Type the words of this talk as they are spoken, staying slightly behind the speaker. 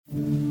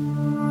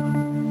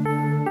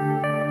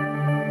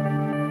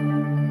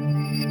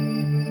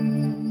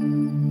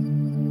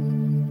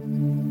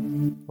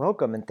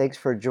Welcome and thanks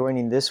for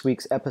joining this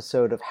week's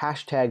episode of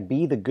Hashtag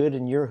Be the Good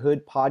in Your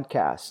Hood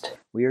podcast.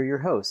 We are your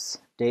hosts,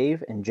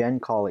 Dave and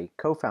Jen Cawley,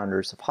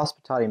 co-founders of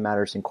Hospitality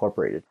Matters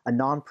Incorporated, a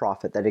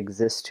nonprofit that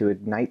exists to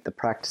ignite the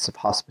practice of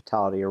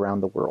hospitality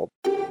around the world.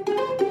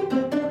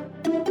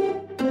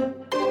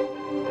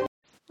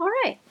 All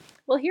right.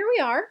 Well, here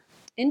we are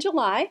in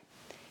July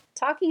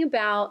talking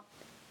about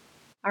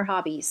our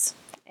hobbies.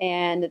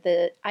 And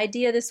the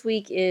idea this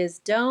week is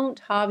don't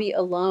hobby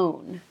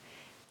alone.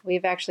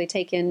 We've actually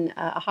taken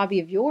a hobby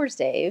of yours,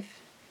 Dave,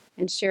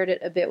 and shared it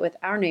a bit with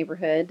our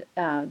neighborhood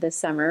this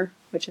summer,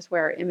 which is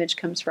where our image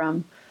comes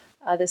from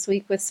this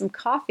week with some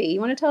coffee. You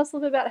want to tell us a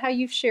little bit about how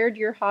you've shared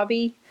your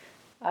hobby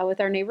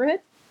with our neighborhood?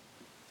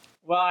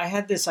 Well, I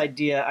had this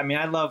idea.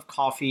 I love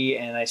coffee,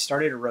 and I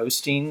started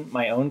roasting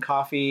my own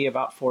coffee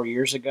about 4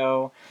 years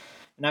ago.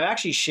 And I've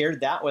actually shared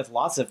that with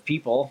lots of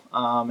people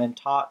and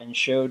taught and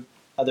showed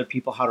other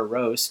people how to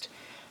roast.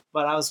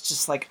 But I was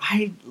just like,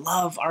 I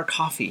love our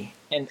coffee.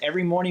 And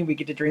every morning we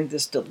get to drink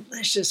this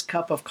delicious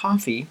cup of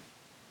coffee.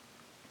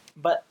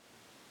 But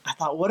I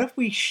thought, what if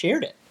we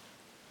shared it?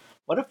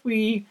 What if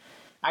we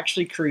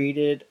actually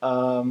created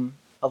a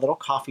little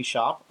coffee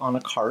shop on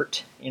a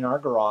cart in our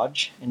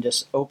garage and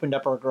just opened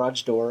up our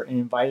garage door and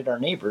invited our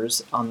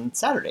neighbors on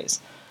Saturdays?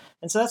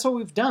 And so that's what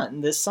we've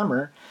done this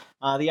summer.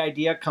 The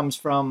idea comes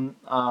from,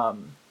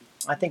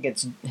 I think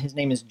his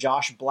name is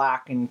Josh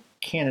Black in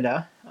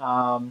Canada.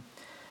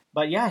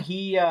 But yeah,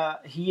 he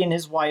and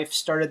his wife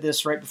started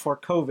this right before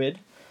COVID,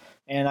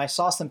 and I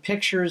saw some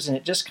pictures, and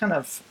it just kind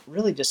of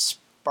really just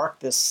sparked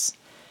this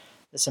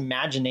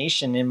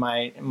imagination in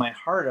my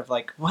heart of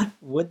like, what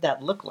would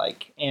that look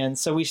like? And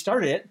so we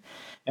started it,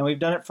 and we've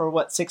done it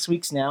for 6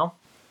 weeks now,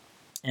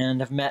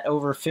 and have met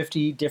over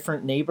 50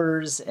 different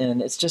neighbors,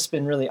 and it's just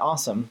been really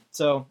awesome.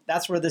 So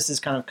that's where this is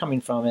kind of coming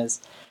from,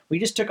 is we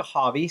just took a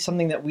hobby,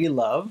 something that we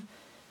love,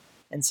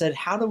 and said,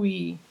 how do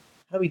we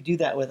do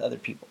that with other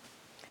people?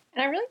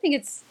 And I really think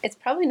it's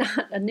probably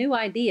not a new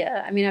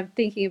idea. I'm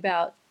thinking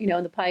about, in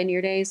the pioneer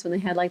days when they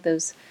had like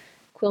those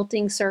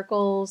quilting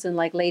circles and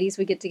like ladies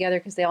would get together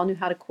because they all knew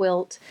how to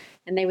quilt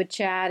and they would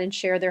chat and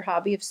share their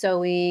hobby of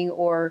sewing,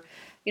 or,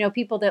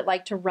 people that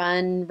like to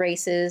run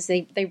races,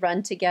 they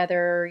run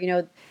together.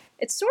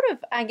 It's sort of,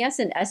 I guess,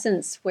 in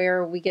essence,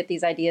 where we get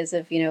these ideas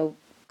of,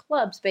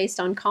 clubs based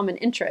on common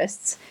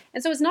interests.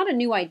 And so it's not a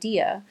new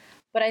idea.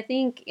 But I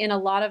think in a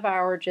lot of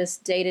our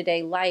just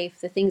day-to-day life,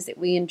 the things that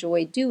we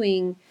enjoy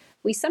doing,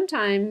 we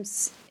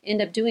sometimes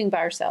end up doing by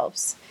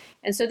ourselves.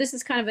 And so this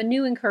is kind of a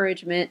new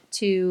encouragement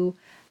to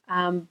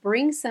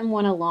bring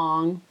someone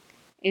along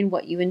in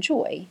what you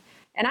enjoy.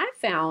 And I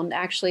found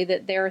actually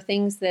that there are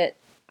things that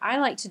I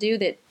like to do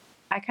that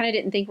I kind of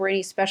didn't think were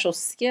any special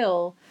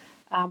skill,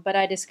 but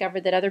I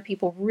discovered that other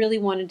people really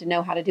wanted to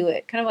know how to do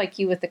it. Kind of like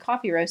you with the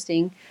coffee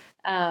roasting.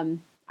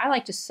 I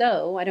like to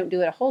sew. I don't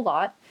do it a whole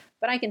lot,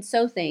 but I can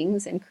sew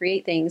things and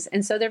create things.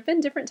 And so there have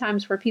been different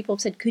times where people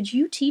have said, could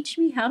you teach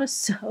me how to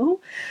sew?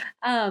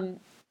 And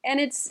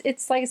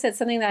it's like I said,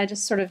 something that I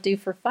just sort of do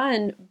for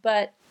fun,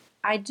 but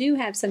I do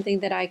have something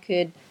that I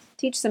could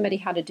teach somebody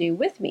how to do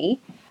with me.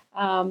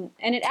 And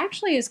it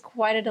actually is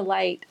quite a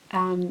delight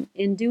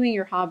in doing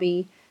your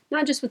hobby,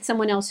 not just with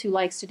someone else who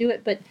likes to do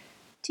it, but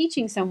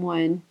teaching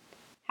someone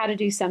how to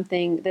do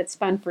something that's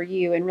fun for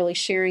you and really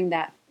sharing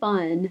that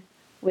fun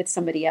with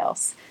somebody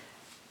else.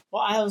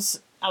 Well, I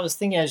was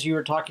thinking as you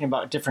were talking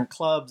about different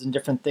clubs and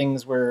different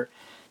things where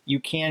you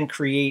can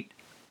create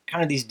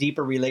kind of these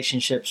deeper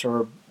relationships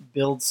or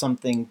build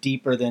something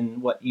deeper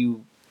than what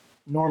you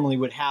normally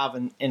would have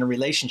in a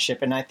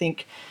relationship. And I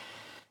think,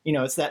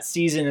 it's that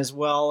season as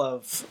well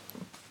of,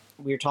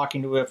 we were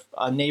talking to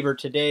a neighbor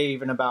today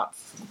even about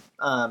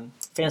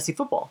fantasy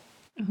football.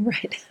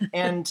 Right.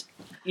 And,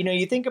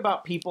 you think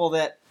about people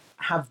that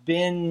have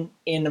been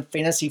in a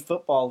fantasy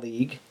football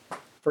league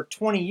for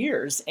 20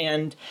 years.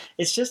 And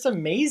it's just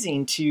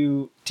amazing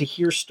to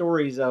hear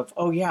stories of,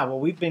 oh yeah, well,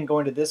 we've been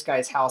going to this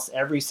guy's house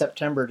every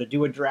September to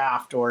do a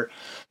draft or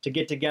to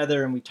get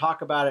together, and we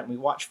talk about it and we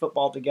watch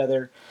football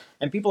together.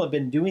 And people have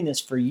been doing this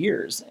for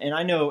years. And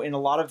I know in a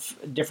lot of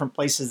different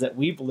places that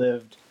we've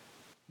lived,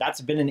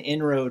 that's been an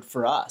inroad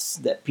for us,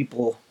 that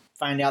people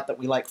find out that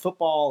we like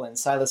football, and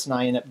Silas and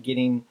I end up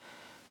getting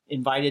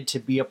invited to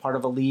be a part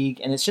of a league.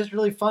 And it's just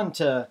really fun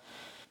to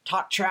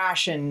talk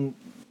trash and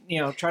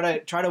try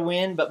to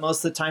win, but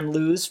most of the time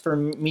lose. For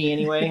me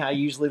anyway, I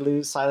usually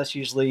lose.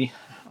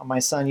 My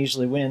son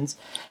usually wins,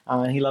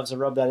 and he loves to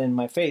rub that in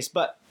my face.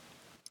 But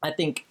I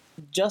think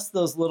just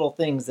those little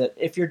things, that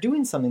if you're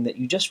doing something that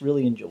you just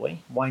really enjoy,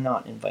 why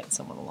not invite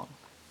someone along?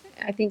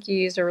 I think you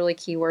used a really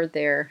key word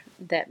there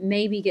that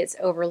maybe gets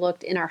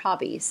overlooked in our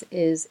hobbies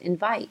is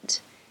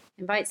invite.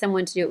 Invite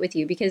someone to do it with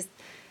you, because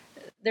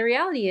the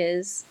reality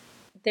is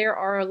there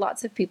are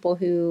lots of people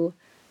who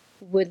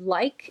would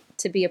like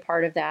to be a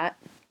part of that,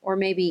 or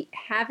maybe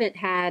haven't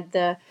had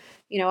the,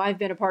 I've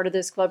been a part of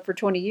this club for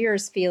 20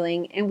 years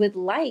feeling, and would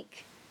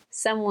like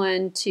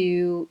someone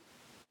to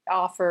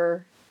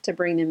offer to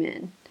bring them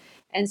in.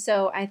 And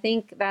so I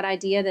think that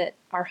idea that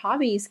our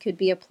hobbies could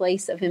be a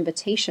place of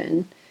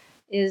invitation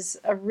is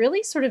a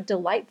really sort of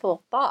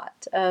delightful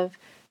thought of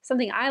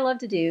something I love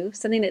to do,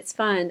 something that's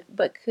fun,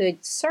 but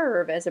could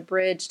serve as a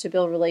bridge to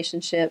build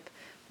relationship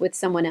with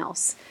someone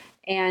else.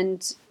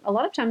 And a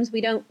lot of times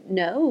we don't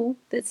know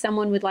that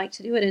someone would like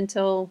to do it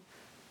until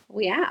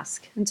we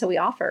ask, until we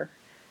offer.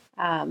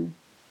 And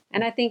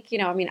I think,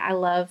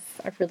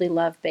 I really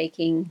love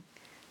baking,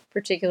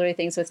 particularly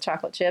things with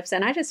chocolate chips.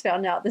 And I just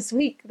found out this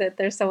week that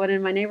there's someone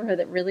in my neighborhood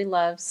that really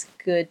loves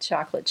good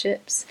chocolate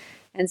chips.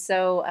 And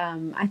so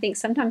I think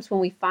sometimes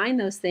when we find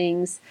those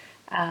things,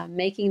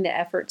 making the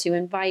effort to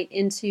invite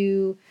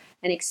into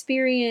an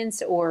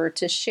experience or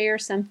to share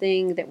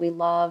something that we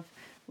love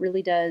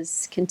really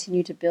does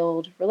continue to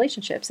build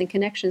relationships and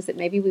connections that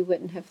maybe we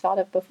wouldn't have thought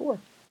of before.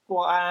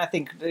 Well, I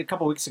think a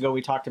couple of weeks ago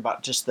we talked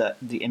about just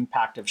the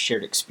impact of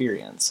shared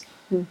experience.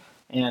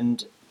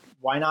 And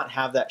why not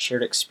have that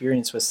shared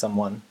experience with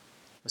someone,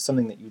 with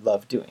something that you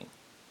love doing?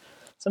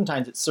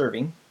 Sometimes it's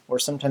serving, or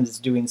sometimes it's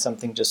doing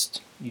something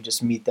you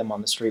just meet them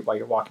on the street while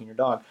you're walking your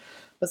dog.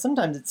 But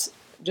sometimes it's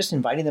just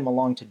inviting them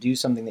along to do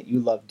something that you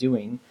love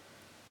doing.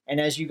 And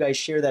as you guys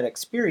share that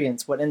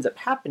experience, what ends up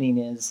happening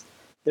is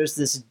there's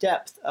this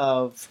depth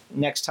of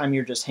next time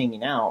you're just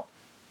hanging out,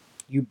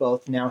 you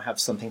both now have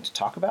something to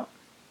talk about.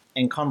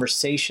 And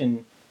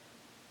conversation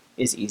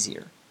is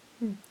easier.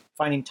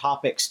 Finding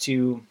topics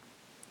to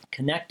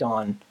connect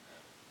on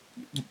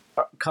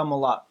come a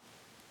lot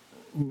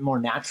more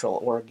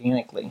natural,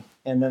 organically.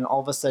 And then all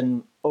of a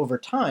sudden, over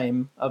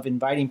time of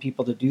inviting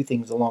people to do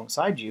things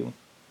alongside you,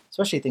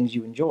 especially things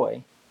you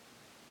enjoy,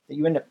 that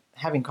you end up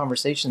having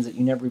conversations that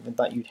you never even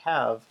thought you'd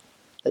have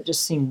that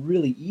just seem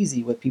really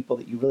easy with people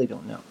that you really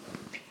don't know.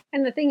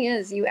 And the thing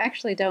is, you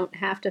actually don't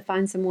have to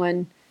find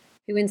someone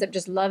who ends up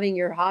just loving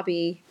your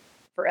hobby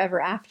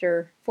forever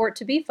after for it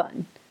to be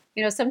fun.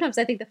 Sometimes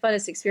I think the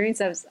funnest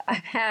experience I've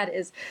had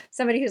is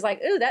somebody who's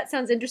like, ooh, that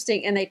sounds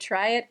interesting. And they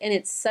try it and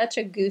it's such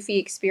a goofy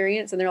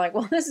experience. And they're like,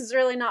 well, this is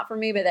really not for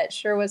me, but that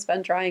sure was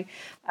fun trying.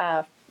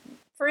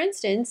 For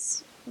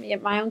instance,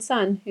 my own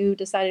son, who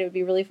decided it would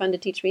be really fun to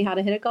teach me how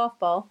to hit a golf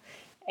ball.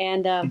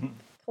 And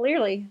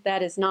clearly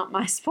that is not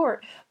my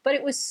sport, but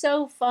it was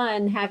so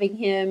fun having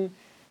him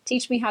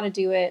teach me how to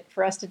do it,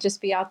 for us to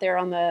just be out there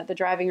on the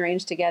driving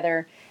range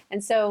together.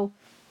 And so,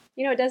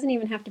 it doesn't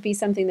even have to be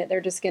something that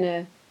they're just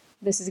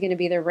this is going to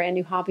be their brand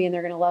new hobby and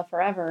they're going to love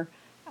forever.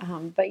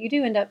 But you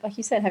do end up, like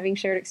you said, having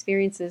shared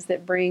experiences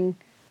that bring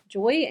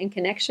joy and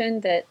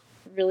connection that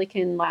really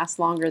can last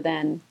longer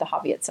than the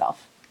hobby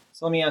itself.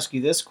 So let me ask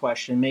you this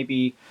question.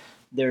 Maybe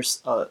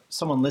there's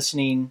someone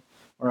listening,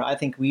 or I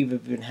think we've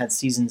even had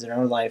seasons in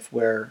our life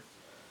where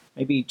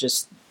maybe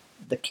just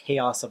the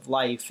chaos of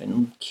life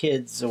and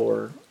kids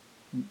or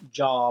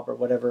job or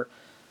whatever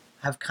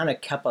have kind of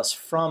kept us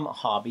from a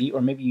hobby,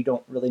 or maybe you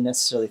don't really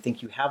necessarily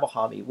think you have a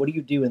hobby. What do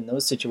you do in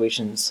those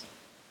situations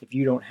if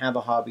you don't have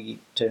a hobby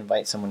to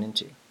invite someone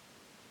into?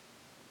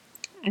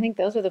 I think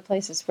those are the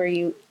places where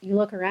you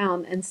look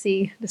around and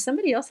see, does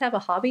somebody else have a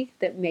hobby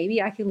that maybe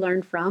I could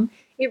learn from?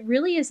 It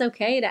really is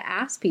okay to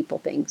ask people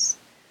things.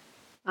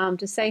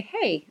 To say,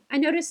 hey, I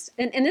noticed,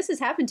 and this has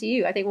happened to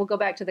you. I think we'll go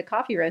back to the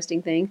coffee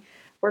roasting thing,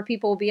 where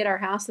people will be at our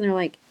house and they're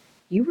like,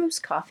 you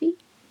roast coffee?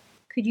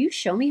 Could you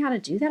show me how to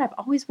do that? I've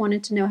always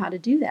wanted to know how to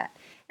do that.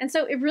 And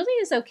so it really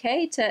is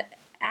okay to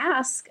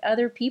ask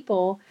other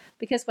people,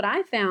 because what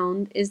I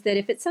found is that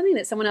if it's something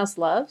that someone else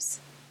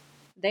loves,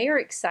 they are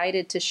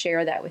excited to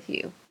share that with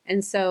you.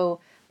 And so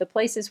the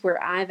places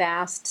where I've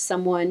asked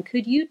someone,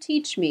 could you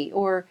teach me?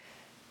 Or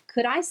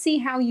could I see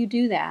how you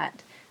do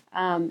that?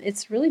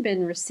 It's really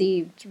been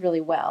received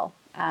really well.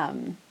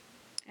 And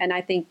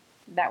I think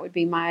that would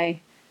be my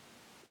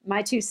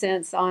 2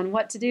 cents on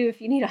what to do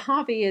if you need a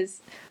hobby, is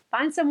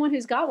find someone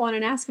who's got one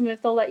and ask them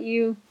if they'll let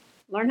you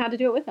learn how to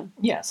do it with them.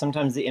 Yeah,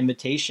 sometimes the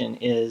invitation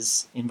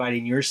is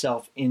inviting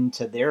yourself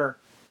into their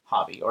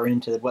hobby or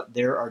into what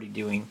they're already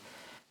doing.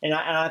 And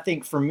I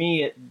think for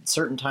me, at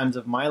certain times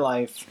of my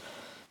life,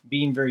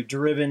 being very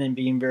driven and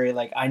being very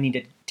I need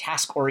a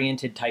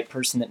task-oriented type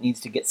person that needs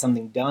to get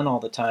something done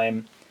all the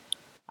time,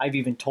 I've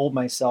even told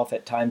myself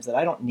at times that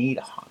I don't need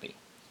a hobby.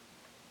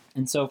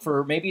 And so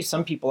for maybe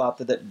some people out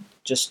there that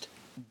just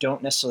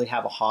don't necessarily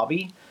have a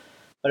hobby,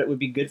 but it would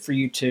be good for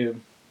you to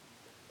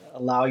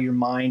allow your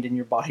mind and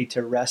your body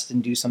to rest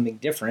and do something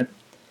different.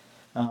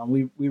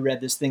 We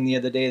read this thing the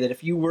other day that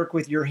if you work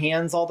with your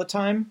hands all the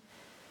time,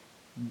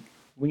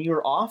 when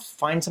you're off,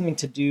 find something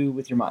to do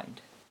with your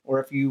mind. Or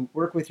if you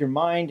work with your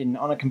mind and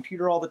on a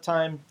computer all the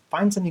time,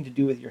 find something to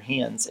do with your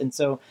hands. And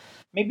so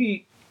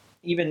maybe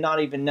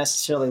not even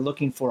necessarily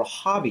looking for a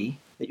hobby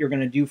that you're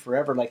going to do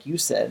forever, like you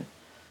said,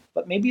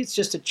 but maybe it's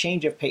just a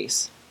change of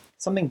pace,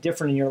 something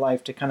different in your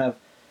life to kind of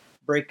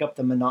break up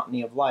the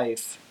monotony of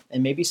life.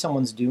 And maybe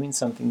someone's doing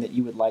something that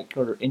you would like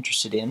or are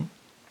interested in.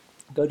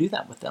 Go do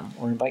that with them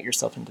or invite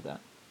yourself into that.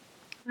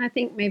 I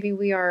think maybe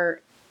we are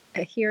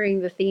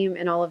hearing the theme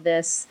in all of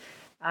this,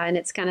 and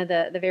it's kind of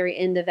the very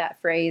end of that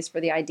phrase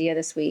for the idea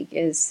this week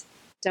is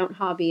don't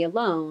hobby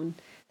alone.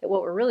 That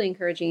what we're really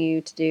encouraging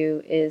you to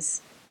do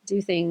is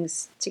do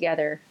things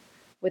together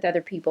with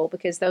other people,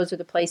 because those are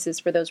the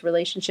places where those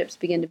relationships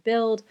begin to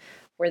build,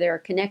 where there are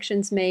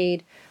connections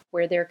made,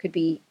 where there could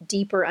be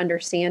deeper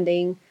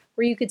understanding,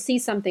 where you could see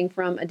something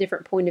from a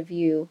different point of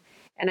view.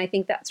 And I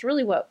think that's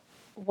really what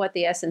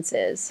the essence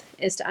is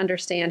to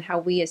understand how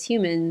we as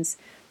humans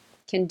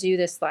can do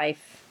this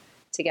life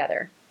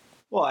together.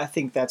 Well, I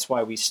think that's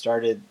why we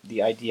started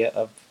the idea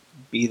of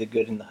be the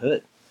good in the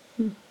hood,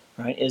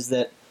 right? Is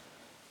that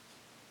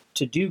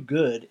to do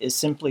good is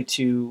simply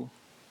to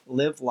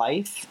live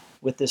life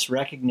with this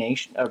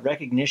recognition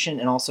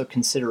and also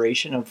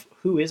consideration of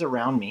who is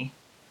around me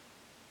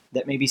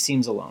that maybe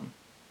seems alone,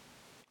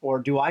 or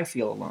do I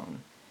feel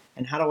alone?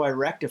 And how do I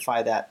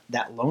rectify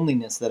that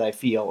loneliness that I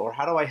feel? Or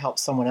how do I help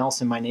someone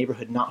else in my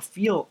neighborhood not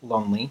feel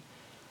lonely?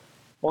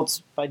 Well, it's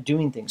by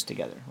doing things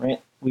together,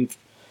 right? We've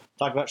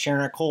talked about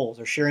sharing our coals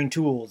or sharing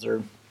tools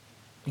or,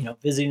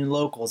 visiting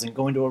locals and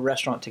going to a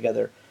restaurant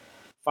together.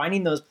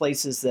 Finding those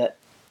places that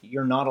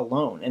you're not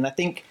alone. And I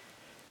think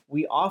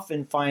we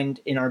often find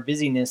in our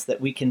busyness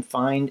that we can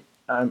find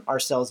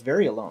ourselves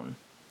very alone,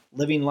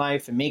 living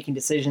life and making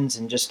decisions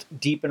and just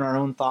deep in our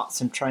own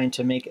thoughts and trying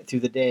to make it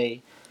through the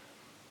day.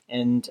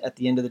 And at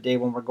the end of the day,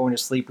 when we're going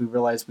to sleep, we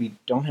realize we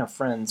don't have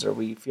friends or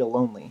we feel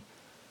lonely.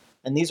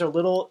 And these are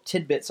little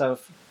tidbits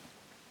of,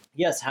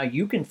 yes, how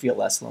you can feel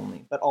less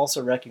lonely, but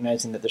also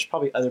recognizing that there's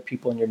probably other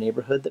people in your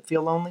neighborhood that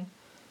feel lonely.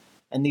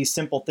 And these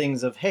simple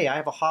things of, hey, I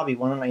have a hobby,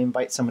 why don't I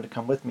invite someone to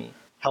come with me,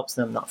 helps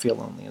them not feel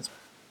lonely as well.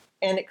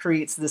 And it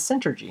creates this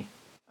synergy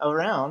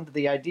around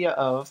the idea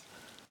of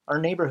our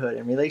neighborhood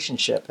and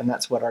relationship, and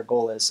that's what our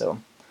goal is. So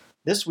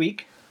this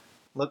week,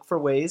 look for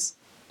ways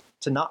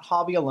to not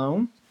hobby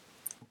alone.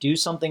 Do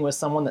something with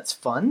someone that's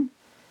fun.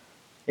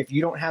 If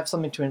you don't have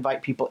something to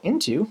invite people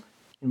into,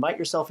 invite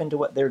yourself into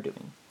what they're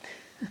doing.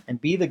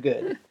 And be the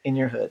good in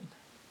your hood.